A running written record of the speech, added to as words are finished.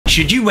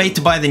Should you wait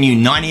to buy the new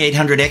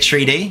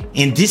 9800X3D?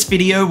 In this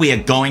video, we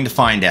are going to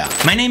find out.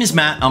 My name is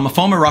Matt, I'm a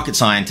former rocket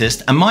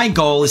scientist, and my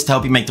goal is to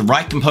help you make the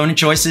right component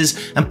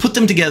choices and put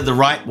them together the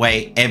right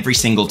way every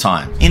single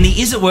time. In the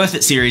Is It Worth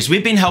It series,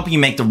 we've been helping you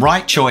make the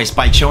right choice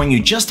by showing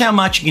you just how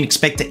much you can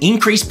expect to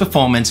increase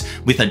performance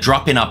with a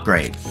drop-in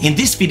upgrade. In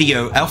this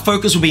video, our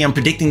focus will be on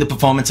predicting the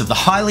performance of the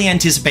highly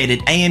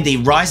anticipated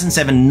AMD Ryzen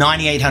 7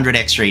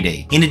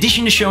 9800X3D. In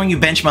addition to showing you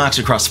benchmarks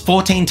across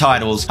 14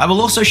 titles, I will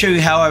also show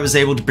you how I was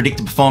able to predict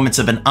the performance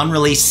of an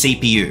unreleased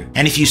CPU.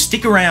 And if you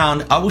stick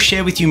around, I will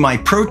share with you my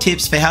pro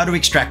tips for how to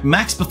extract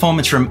max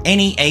performance from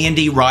any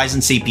AMD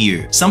Ryzen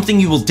CPU, something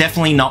you will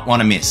definitely not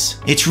want to miss.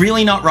 It's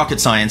really not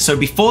rocket science, so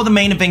before the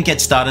main event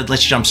gets started,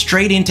 let's jump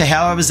straight into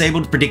how I was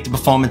able to predict the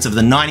performance of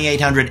the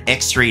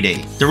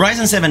 9800X3D. The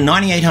Ryzen 7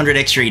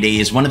 9800X3D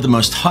is one of the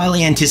most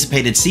highly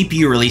anticipated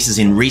CPU releases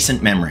in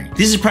recent memory.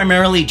 This is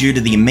primarily due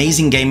to the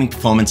amazing gaming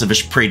performance of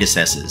its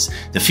predecessors,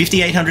 the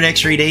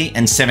 5800X3D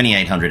and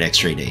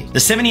 7800X3D. The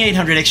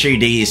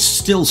 7800X3D is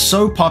still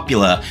so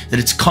popular that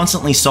it's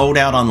constantly sold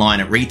out online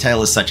at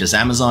retailers such as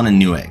Amazon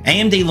and Newegg.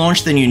 AMD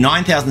launched the new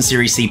 9000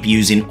 series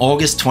CPUs in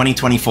August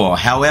 2024,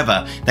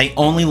 however, they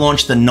only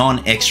launched the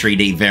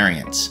non-X3D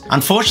variants.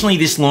 Unfortunately,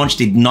 this launch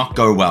did not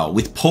go well,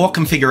 with poor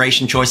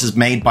configuration choices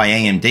made by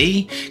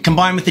AMD,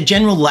 combined with a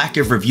general lack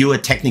of reviewer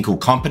technical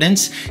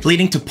competence,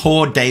 leading to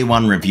poor day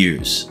one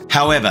reviews.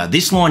 However,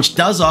 this launch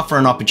does offer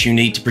an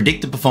opportunity to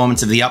predict the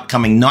performance of the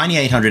upcoming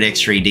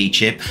 9800X3D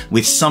chip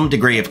with some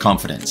degree of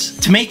confidence.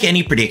 To make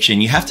any prediction,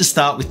 you have to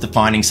start with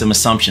defining some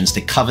assumptions to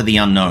cover the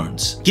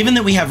unknowns. Given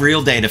that we have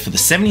real data for the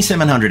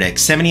 7700X,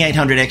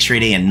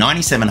 7800X3D, and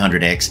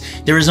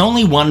 9700X, there is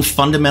only one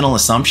fundamental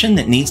assumption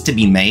that needs to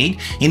be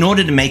made in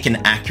order to make an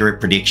accurate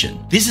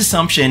prediction. This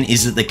assumption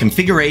is that the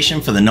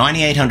configuration for the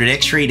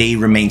 9800X3D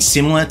remains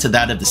similar to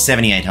that of the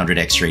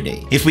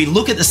 7800X3D. If we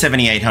look at the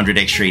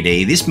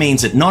 7800X3D, this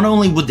means that not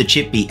only would the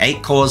chip be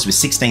 8 cores with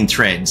 16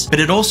 threads,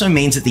 but it also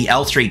means that the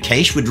L3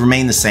 cache would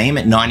remain the same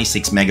at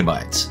 96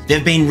 megabytes. There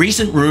have been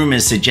recent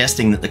rumors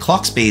suggesting that the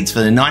clock speeds for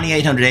the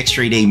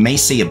 9800X3D may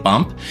see a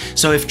bump,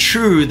 so if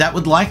true, that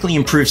would likely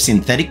improve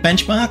synthetic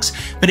benchmarks,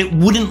 but it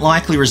wouldn't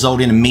likely result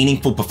in a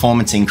meaningful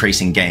performance increase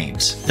in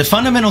games. The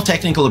fundamental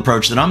technical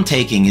approach that I'm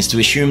taking is to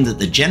assume that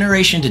the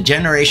generation to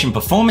generation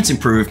performance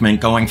improvement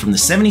going from the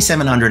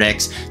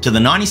 7700X to the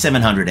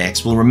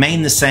 9700X will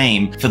remain the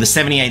same for the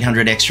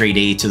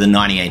 7800X3D to the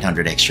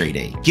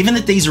 9800X3D. Given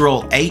that these are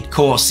all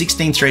 8-core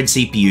 16-thread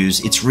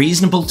CPUs, it's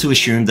reasonable to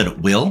assume that it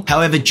will.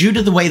 However, due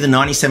to the way the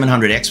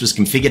 9700X was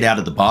configured out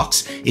of the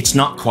box, it's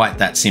not quite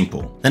that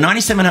simple. The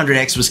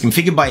 9700X was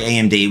configured by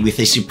AMD with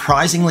a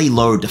surprisingly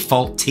low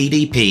default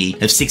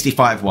TDP of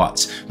 65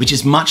 watts, which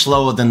is much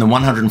lower than the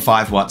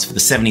 105 watts for the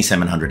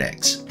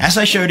 7700X. As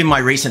I showed in my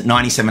recent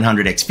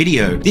 9700X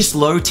video, this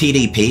low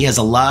TDP has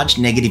a large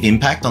negative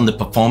impact on the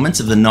performance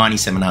of the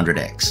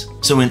 9700X.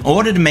 So in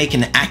order to make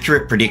an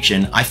accurate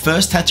prediction, I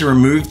first had to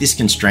remove this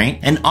constraint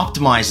and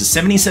optimize the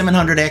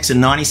 7700X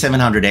and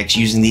 9700X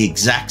using the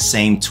exact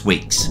same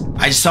tweaks.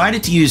 I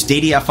decided to use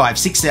DDR5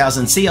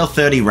 6000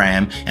 CL30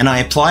 RAM, and I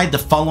applied the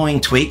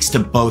following tweaks to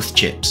both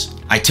chips.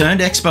 I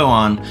turned EXPO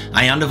on,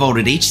 I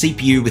undervolted each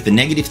CPU with a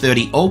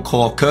 -30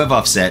 all-core curve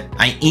offset,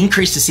 I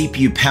increased the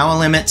CPU power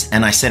limits,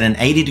 and I set an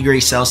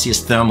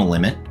 80°C thermal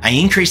limit, I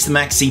increased the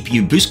max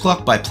CPU boost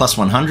clock by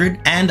 +100,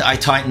 and I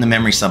tightened the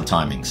memory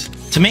subtimings.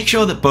 To make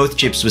sure that both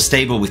chips were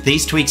stable with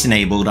these tweaks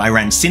enabled, I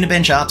ran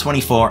Cinebench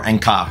R24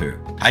 and Kahoo.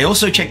 I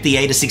also checked the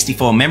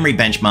AIDA64 memory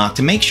benchmark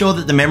to make sure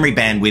that the memory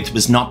bandwidth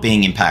was not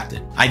being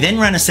impacted. I then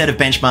ran a set of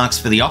benchmarks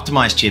for the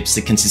optimized chips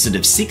that consisted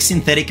of 6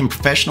 synthetic and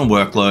professional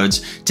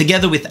workloads,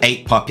 together with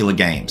 8 popular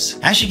games.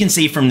 As you can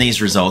see from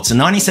these results, the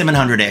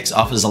 9700X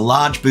offers a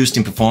large boost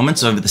in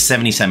performance over the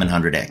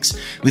 7700X,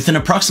 with an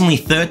approximately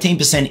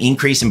 13%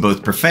 increase in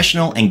both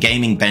professional and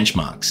gaming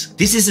benchmarks.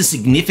 This is a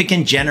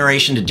significant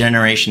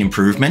generation-to-generation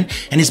improvement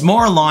and is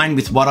more aligned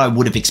with what I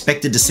would have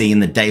expected to see in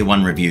the day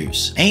one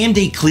reviews.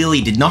 AMD clearly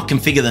did not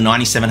configure the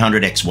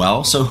 9700X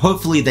well, so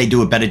hopefully they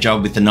do a better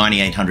job with the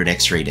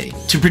 9800X3D.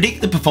 To predict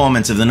the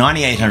performance of the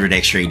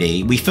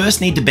 9800X3D, we first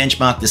need to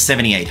benchmark the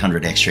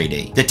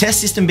 7800X3D. The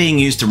test system being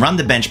used to run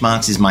the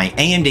benchmarks is my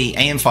AMD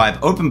AM5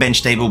 Open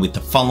Bench table with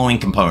the following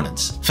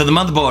components. For the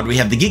motherboard, we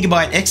have the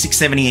Gigabyte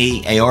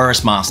X670E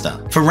Aorus Master.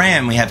 For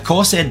RAM, we have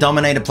Corsair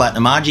Dominator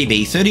Platinum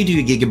RGB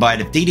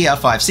 32GB of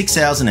DDR5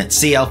 6000 at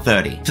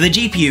CL30. For the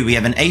GPU, we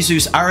have an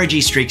Asus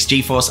ROG Strix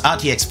GeForce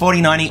RTX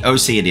 4090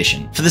 OC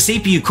Edition. For the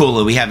CPU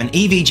cooler, we have an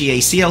EVGA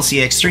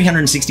CLCX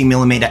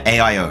 360mm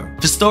AIO.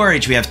 For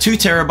storage, we have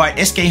 2TB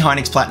SK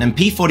Hynix Platinum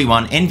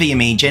P41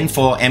 NVMe Gen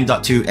 4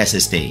 M.2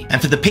 SSD.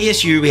 And for the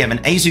PSU, we have an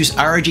Asus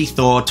ROG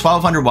Thor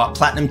 1200W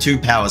Platinum 2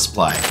 power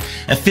supply.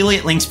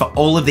 Affiliate links for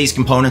all of these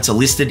components are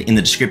listed in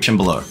the description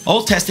below.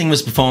 All testing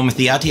was performed with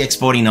the RTX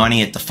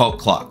 4090 at default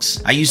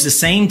clocks. I used the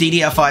same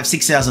DDR5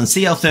 6000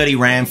 CL30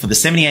 RAM for the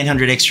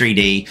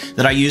 7800X3D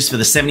that I used for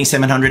the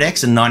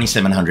 7700X and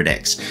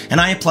 9700X, and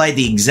I applied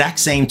the exact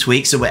same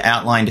tweaks that were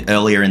outlined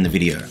earlier in in the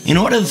video. In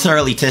order to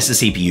thoroughly test the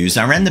CPUs,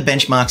 I ran the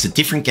benchmarks at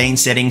different gain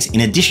settings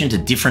in addition to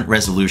different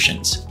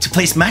resolutions. To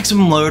place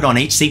maximum load on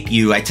each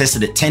CPU, I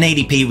tested at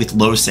 1080p with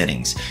low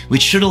settings,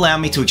 which should allow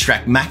me to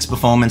extract max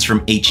performance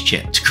from each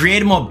chip. To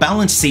create a more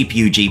balanced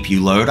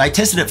CPU-GPU load, I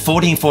tested at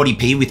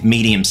 1440p with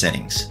medium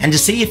settings. And to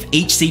see if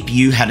each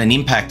CPU had an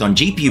impact on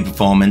GPU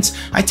performance,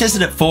 I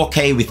tested at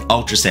 4K with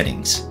ultra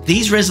settings.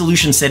 These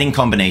resolution setting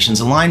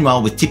combinations align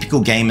well with typical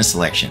gamer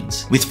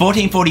selections, with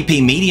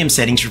 1440p medium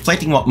settings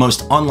reflecting what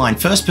most online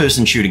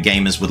first-person shooter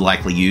gamers would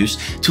likely use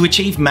to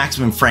achieve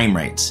maximum frame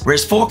rates,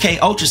 whereas 4K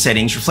ultra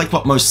settings reflect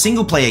what most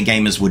single-player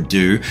gamers would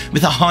do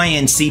with a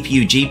high-end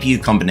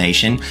CPU-GPU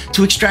combination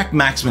to extract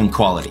maximum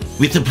quality.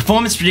 With the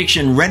performance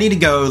prediction ready to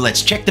go,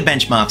 let's check the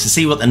benchmarks to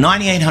see what the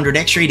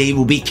 9800X3D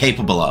will be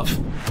capable of.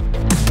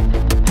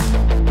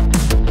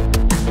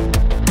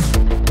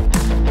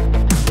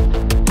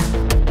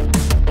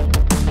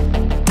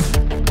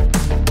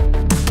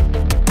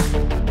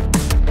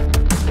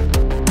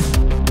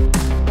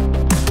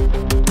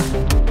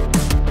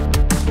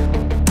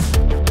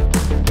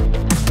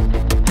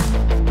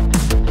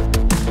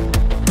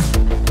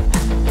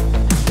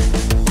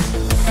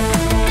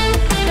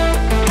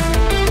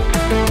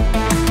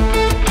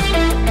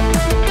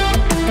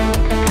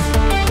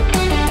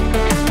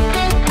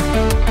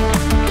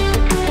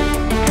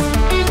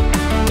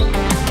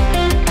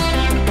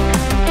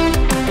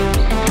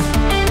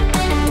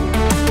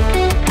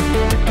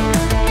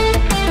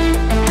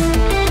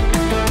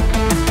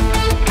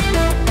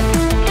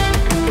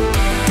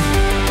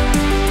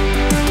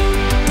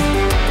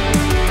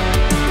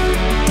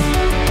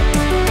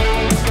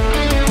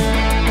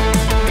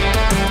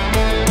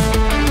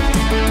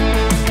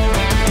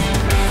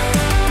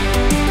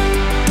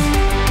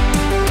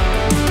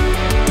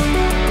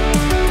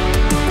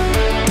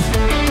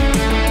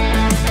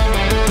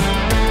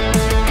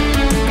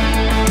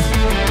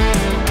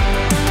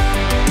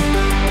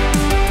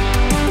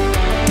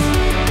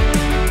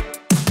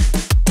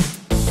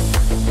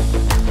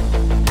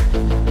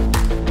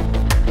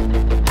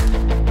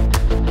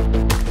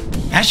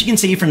 As you can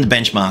see from the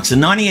benchmarks, the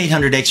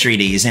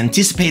 9800X3D is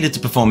anticipated to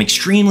perform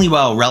extremely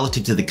well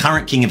relative to the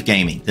current king of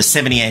gaming, the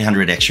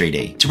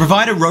 7800X3D. To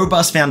provide a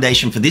robust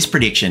foundation for this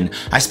prediction,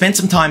 I spent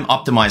some time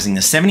optimizing the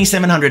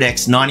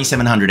 7700X,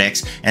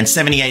 9700X, and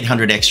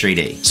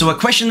 7800X3D. So a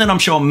question that I'm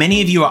sure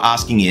many of you are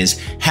asking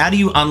is, how do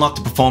you unlock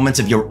the performance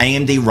of your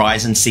AMD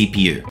Ryzen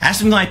CPU?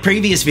 As with my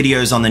previous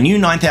videos on the new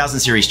 9000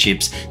 series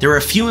chips, there are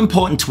a few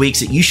important tweaks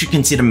that you should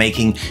consider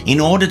making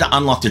in order to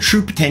unlock the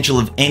true potential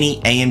of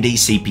any AMD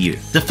CPU.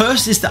 The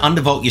first is to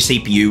undervolt your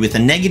CPU with a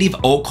negative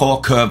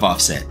all-core curve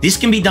offset. This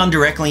can be done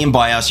directly in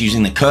BIOS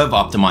using the curve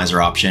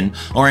optimizer option,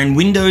 or in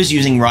Windows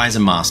using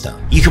Ryzen Master.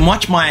 You can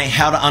watch my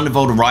How to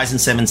Undervolt a Ryzen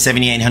 7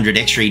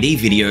 7800X3D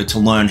video to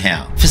learn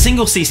how. For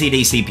single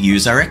CCD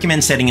CPUs, I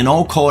recommend setting an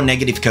all-core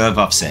negative curve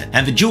offset,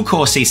 and for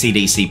dual-core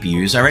CCD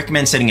CPUs, I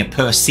recommend setting a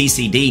per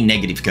CCD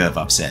negative curve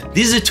offset.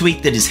 This is a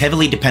tweak that is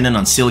heavily dependent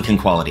on silicon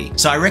quality,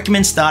 so I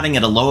recommend starting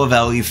at a lower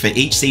value for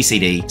each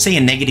CCD, say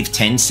a negative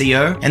 10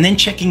 CO, and then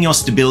checking your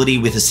stability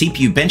with a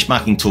CPU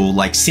benchmarking tool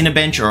like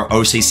Cinebench or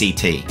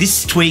OCCT.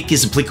 This tweak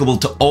is applicable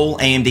to all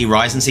AMD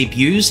Ryzen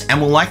CPUs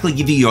and will likely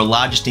give you your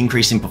largest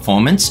increase in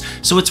performance,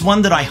 so it's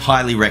one that I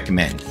highly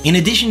recommend. In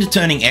addition to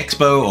turning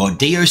EXPO or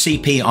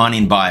DOCP on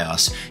in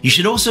BIOS, you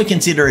should also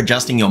consider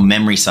adjusting your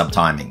memory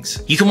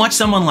subtimings. You can watch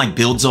someone like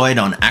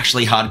BuildZoid on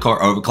Actually Hardcore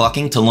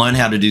Overclocking to learn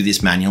how to do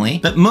this manually,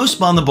 but most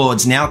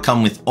motherboards now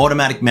come with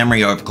automatic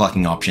memory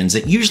overclocking options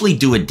that usually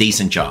do a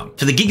decent job.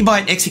 For the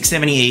Gigabyte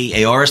X670E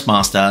Aorus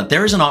Master,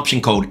 there is an option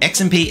called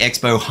XMP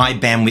EXPO High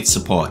Bandwidth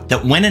Support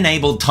that, when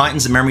enabled,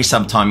 tightens the memory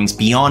subtimings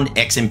beyond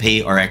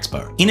XMP or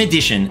EXPO. In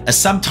addition, a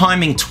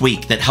subtiming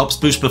tweak that helps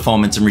boost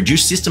performance and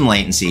reduce system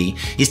latency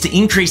is to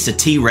increase the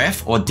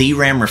tREF or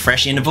DRAM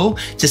refresh interval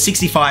to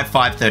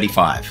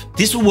 65/535.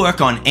 This will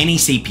work on any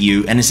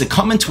CPU and is a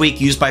common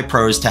tweak used by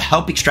pros to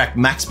help extract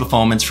max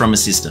performance from a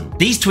system.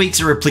 These tweaks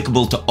are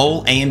applicable to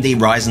all AMD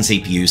Ryzen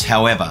CPUs,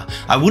 however,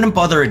 I wouldn't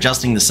bother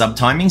adjusting the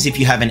subtimings if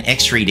you have an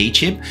X3D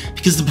chip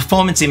because the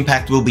performance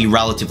impact will be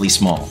relatively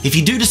small. If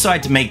you do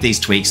decide to make these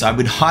tweaks, I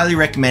would highly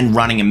recommend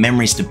running a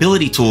memory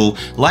stability tool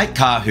like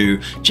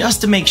Kahoo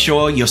just to make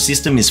sure your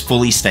system is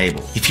fully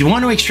stable. If you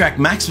want to extract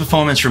max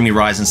performance from your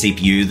Ryzen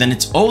CPU, then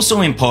it's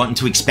also important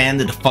to expand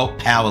the default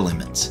power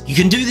limits. You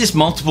can do this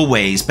multiple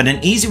ways, but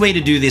an easy way to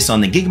do this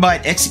on the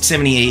Gigabyte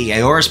X670E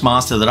Aorus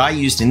Master that I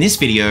used in this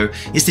video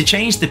is to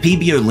change the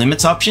PBO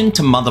limits option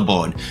to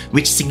motherboard,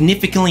 which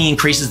significantly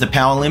increases the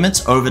power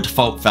limits over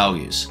default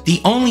values.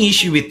 The only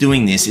issue with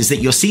doing this is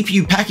that your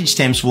CPU package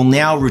temps will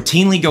now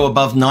routinely go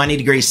above 90 90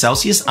 degrees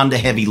Celsius under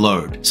heavy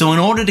load. So in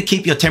order to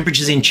keep your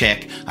temperatures in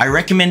check, I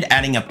recommend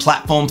adding a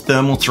platform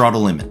thermal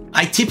throttle limit.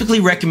 I typically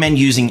recommend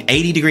using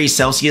 80 degrees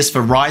Celsius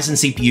for Ryzen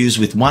CPUs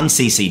with one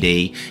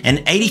CCD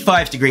and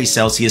 85 degrees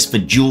Celsius for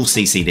dual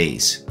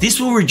CCDs.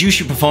 This will reduce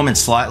your performance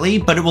slightly,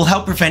 but it will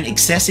help prevent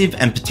excessive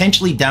and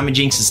potentially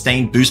damaging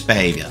sustained boost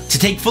behavior. To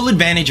take full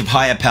advantage of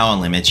higher power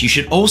limits, you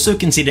should also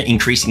consider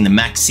increasing the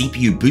max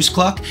CPU boost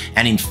clock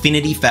and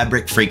Infinity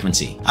fabric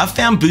frequency. I've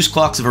found boost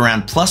clocks of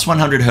around plus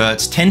 100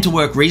 Hz tend to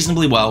work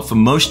reasonably well for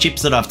most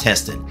chips that I've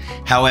tested.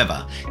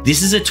 However,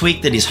 this is a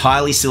tweak that is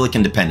highly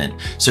silicon dependent,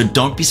 so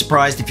don't be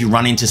surprised if you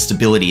run into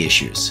stability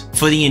issues.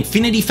 For the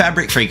Infinity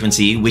fabric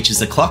frequency, which is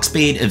the clock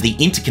speed of the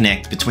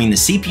interconnect between the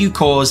CPU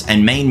cores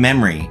and main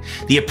memory,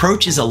 the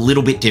approach is a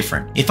little bit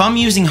different. If I'm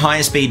using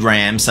higher speed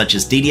RAM, such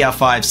as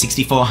DDR5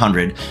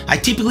 6400, I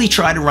typically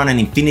try to run an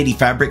Infinity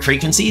fabric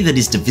frequency that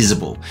is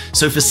divisible.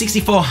 So for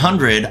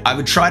 6400, I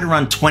would try to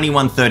run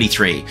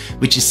 2133,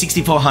 which is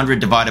 6400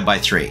 divided by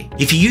 3.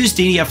 If you use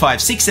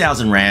DDR5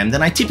 6000 RAM,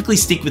 then I typically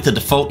stick with the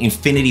default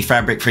Infinity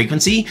fabric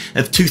frequency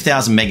of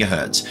 2000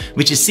 MHz,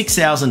 which is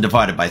 6000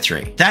 divided by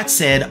 3. That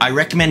said, I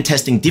recommend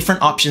testing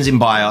different options in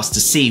BIOS to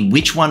see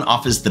which one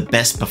offers the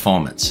best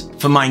performance.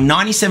 For my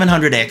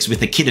 9700X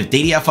with a kit of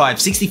DDR5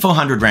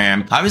 6400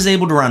 RAM, I was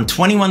able to run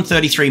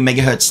 2133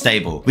 MHz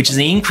stable, which is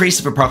an increase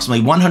of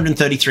approximately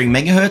 133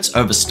 MHz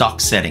over stock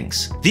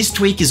settings. This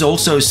tweak is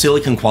also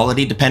silicon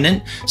quality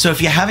dependent, so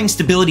if you're having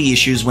stability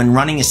issues when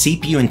running a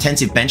CPU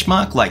intensive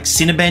benchmark like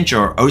Cinebench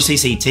or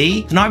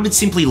OCCT, then I would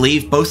simply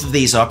leave both of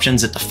these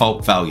options at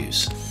default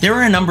values. There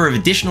are a number of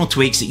additional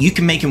tweaks that you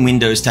can make in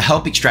Windows to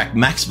help extract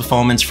max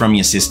performance from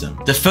your system.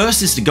 The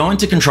first is to go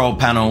into Control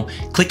Panel,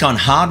 click on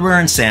Hardware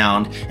and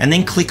Sound, and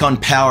then click on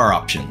Power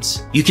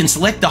Options. You can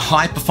select the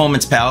high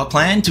performance power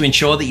plan to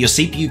ensure that your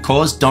CPU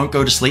cores don't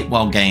go to sleep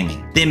while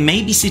gaming. There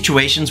may be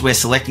situations where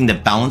selecting the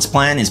balance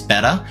plan is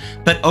better,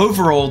 but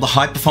overall the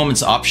high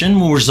performance option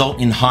will result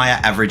in higher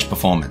average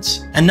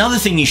performance. Another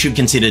thing you should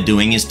consider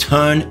doing is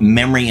turn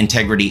memory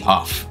integrity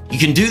off. You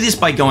can do this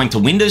by going to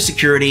Windows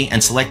Security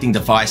and selecting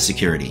Device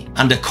Security.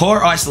 Under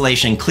Core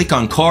Isolation, click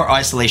on Core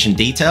Isolation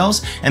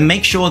Details and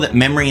make sure that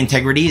memory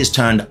integrity is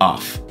turned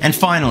off. And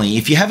finally,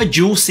 if you have a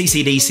dual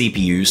CCD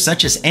CPU,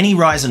 such as any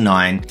Ryzen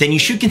 9, then you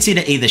should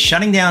consider either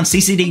shutting down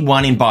CCD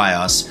 1 in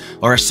BIOS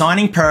or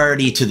assigning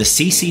priority to the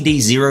CCD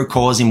 0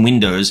 cores in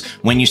Windows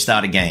when you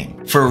start a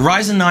game. For a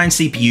Ryzen 9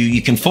 CPU,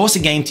 you can force a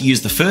game to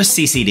use the first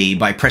CCD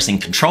by pressing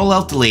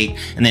Ctrl-Alt-Delete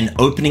and then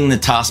opening the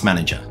Task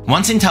Manager.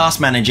 Once in Task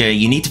Manager,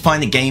 you need to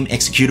find the game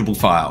executable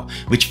file,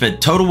 which for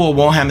Total War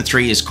Warhammer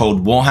 3 is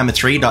called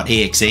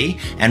warhammer3.exe,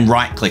 and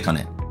right-click on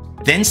it.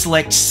 Then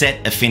select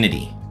Set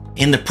Affinity.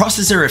 In the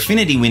Processor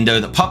Affinity window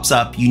that pops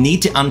up, you need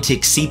to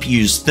untick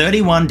CPUs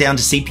 31 down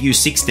to CPU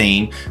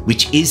 16,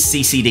 which is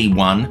CCD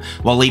 1,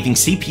 while leaving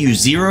CPU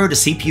 0 to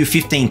CPU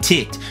 15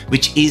 ticked,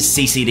 which is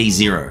CCD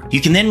 0. You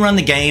can then run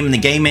the game, and the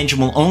game engine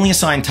will only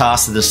assign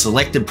tasks to the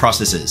selected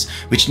processors,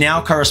 which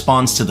now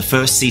corresponds to the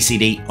first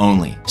CCD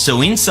only.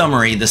 So in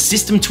summary, the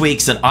system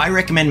tweaks that I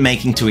recommend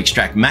making to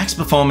extract max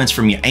performance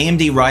from your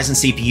AMD Ryzen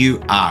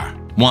CPU are: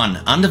 1.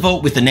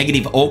 Undervolt with a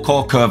negative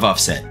all-core curve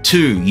offset.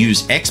 2.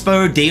 Use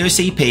EXPO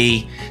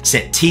DOCP,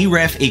 set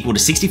tREF equal to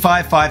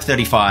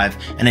 65,535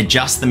 and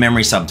adjust the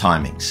memory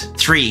subtimings.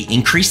 3.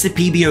 Increase the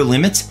PBO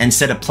limits and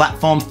set a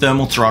platform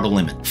thermal throttle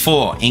limit.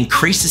 4.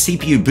 Increase the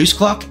CPU boost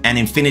clock and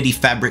Infinity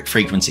fabric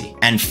frequency.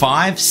 And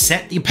 5.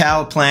 Set your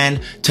power plan,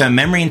 turn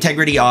memory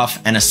integrity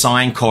off, and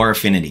assign core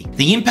affinity.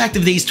 The impact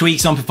of these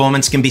tweaks on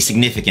performance can be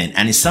significant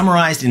and is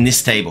summarized in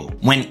this table.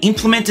 When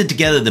implemented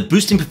together, the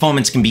boost in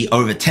performance can be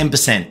over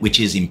 10%,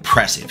 which is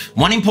impressive.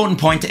 One important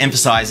point to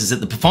emphasize is that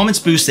the performance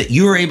boost that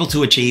you are able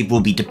to achieve will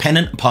be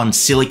dependent upon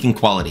silicon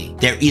quality.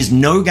 There is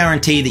no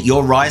guarantee that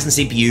your Ryzen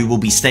CPU will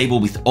be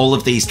stable with all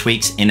of these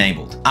tweaks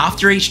enabled.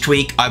 After each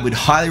tweak, I would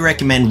highly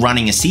recommend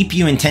running a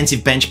CPU intensive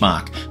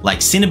benchmark like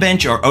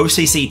Cinebench or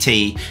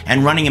OCCT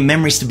and running a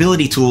memory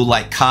stability tool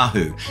like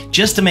Kahoo,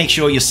 just to make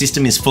sure your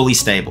system is fully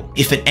stable.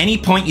 If at any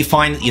point you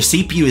find that your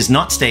CPU is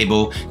not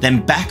stable,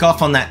 then back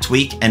off on that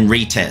tweak and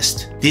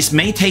retest. This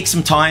may take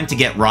some time to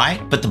get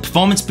right, but the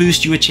performance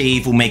boost you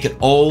achieve will make it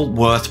all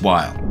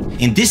worthwhile.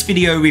 In this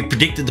video, we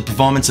predicted the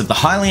performance of the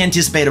highly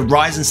anticipated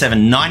Ryzen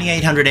 7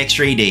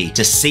 9800X3D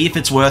to see if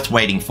it's worth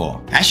waiting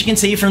for. As you can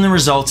see from the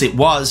results, it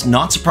was,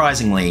 not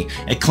surprisingly,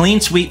 a clean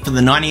sweep for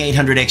the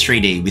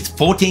 9800X3D with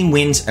 14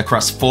 wins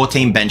across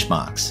 14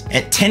 benchmarks.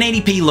 At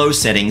 1080p low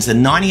settings, the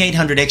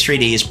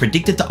 9800X3D is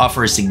predicted to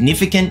offer a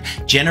significant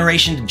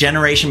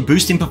generation-to-generation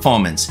boost in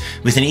performance,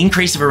 with an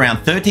increase of around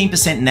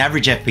 13% in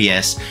average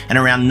FPS and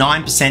around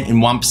 9% in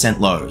 1%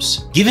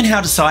 lows. Given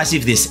how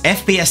decisive this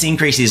FPS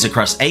increase is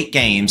across 8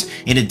 games,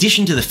 games, in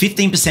addition to the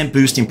 15%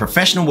 boost in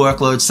professional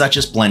workloads such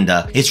as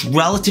Blender, it's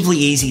relatively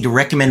easy to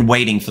recommend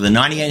waiting for the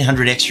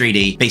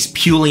 9800X3D based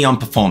purely on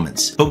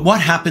performance. But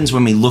what happens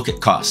when we look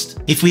at cost?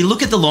 If we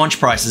look at the launch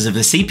prices of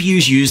the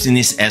CPUs used in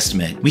this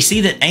estimate, we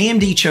see that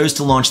AMD chose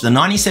to launch the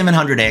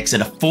 9700X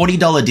at a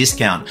 $40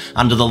 discount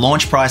under the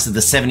launch price of the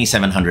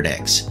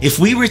 7700X. If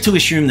we were to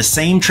assume the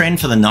same trend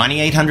for the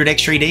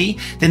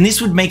 9800X3D, then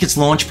this would make its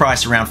launch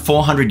price around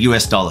 $400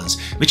 US,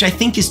 which I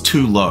think is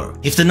too low.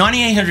 If the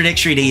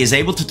 9800X3D is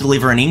able to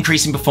deliver an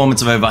increase in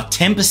performance of over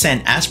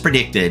 10% as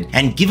predicted,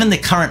 and given the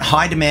current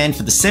high demand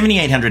for the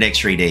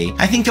 7800X3D,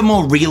 I think a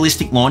more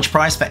realistic launch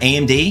price for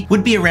AMD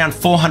would be around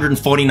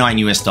 $449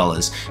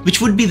 US,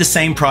 which would be the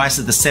same price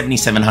as the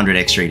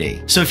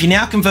 7700X3D. So if you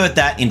now convert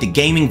that into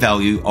gaming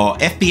value or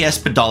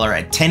FPS per dollar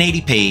at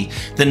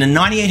 1080p, then the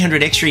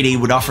 9800X3D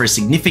would offer a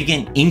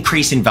significant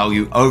increase in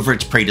value over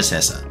its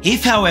predecessor.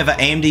 If, however,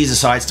 AMD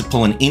decides to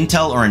pull an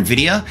Intel or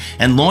Nvidia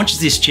and launches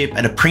this chip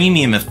at a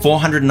premium of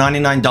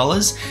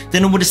 $499,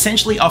 then it would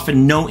essentially offer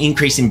no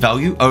increase in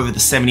value over the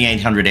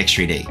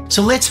 7800X3D.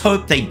 So let's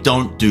hope they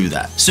don't do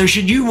that. So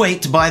should you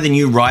wait to buy the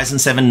new Ryzen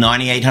 7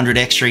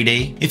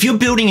 9800X3D? If you're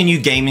building a new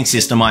gaming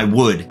system, I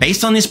would,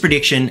 based on this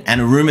prediction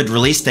and a rumored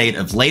release date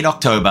of late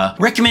October,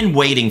 recommend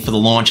waiting for the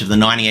launch of the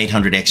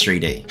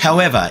 9800X3D.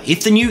 However,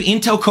 if the new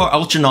Intel Core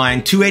Ultra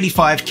 9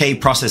 285K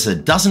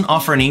processor doesn't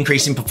offer an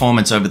increase in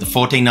performance over the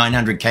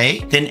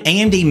 14900K, then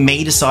AMD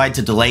may decide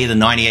to delay the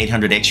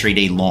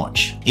 9800X3D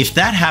launch. If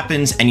that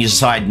happens and you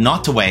decide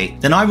not to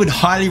wait, then I would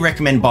highly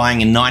recommend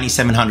buying a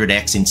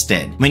 9700X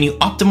instead. When you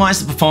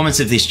optimize the performance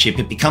of this chip,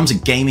 it becomes a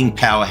gaming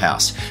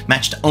powerhouse,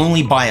 matched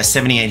only by a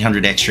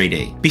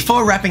 7800X3D.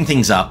 Before wrapping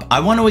things up, I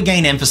want to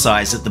again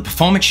emphasize that the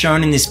performance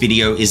shown in this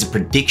video is a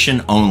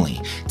prediction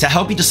only, to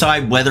help you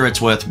decide whether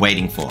it's worth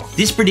waiting for.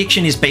 This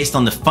prediction is based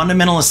on the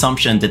fundamental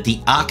assumption that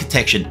the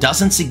architecture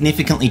doesn't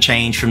significantly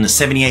change from the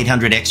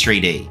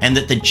 7800X3D, and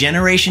that the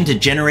generation to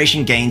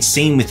generation gains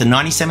seen with the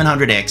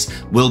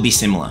 9700X will be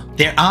similar.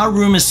 There are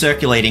rumors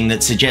circulating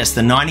that suggest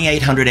the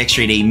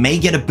 9800X3D may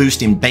get a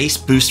boost in base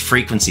boost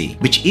frequency,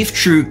 which if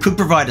true could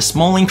provide a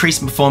small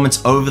increase in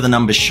performance over the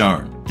numbers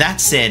shown.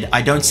 That said,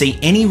 I don't see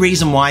any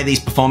reason why these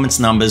performance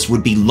numbers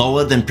would be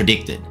lower than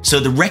predicted, so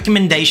the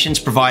recommendations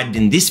provided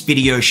in this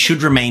video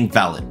should remain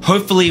valid.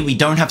 Hopefully we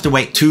don't have to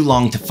wait too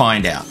long to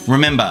find out.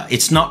 Remember,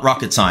 it's not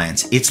rocket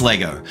science, it's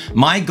Lego.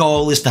 My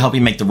goal is to help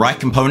you make the right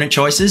component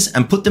choices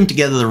and put them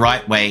together the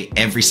right way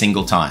every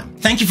single time.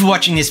 Thank you for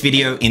watching this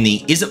video in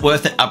the Is It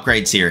Worth It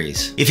upgrade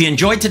series. If you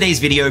enjoyed today's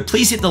video,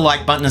 please hit the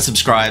like button and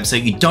subscribe so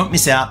you don't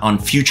miss out on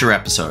future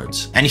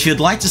episodes. And if you'd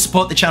like to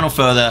support the channel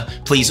further,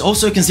 please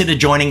also consider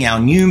joining our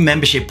new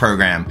membership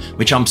program,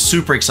 which I'm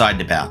super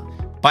excited about.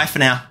 Bye for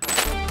now.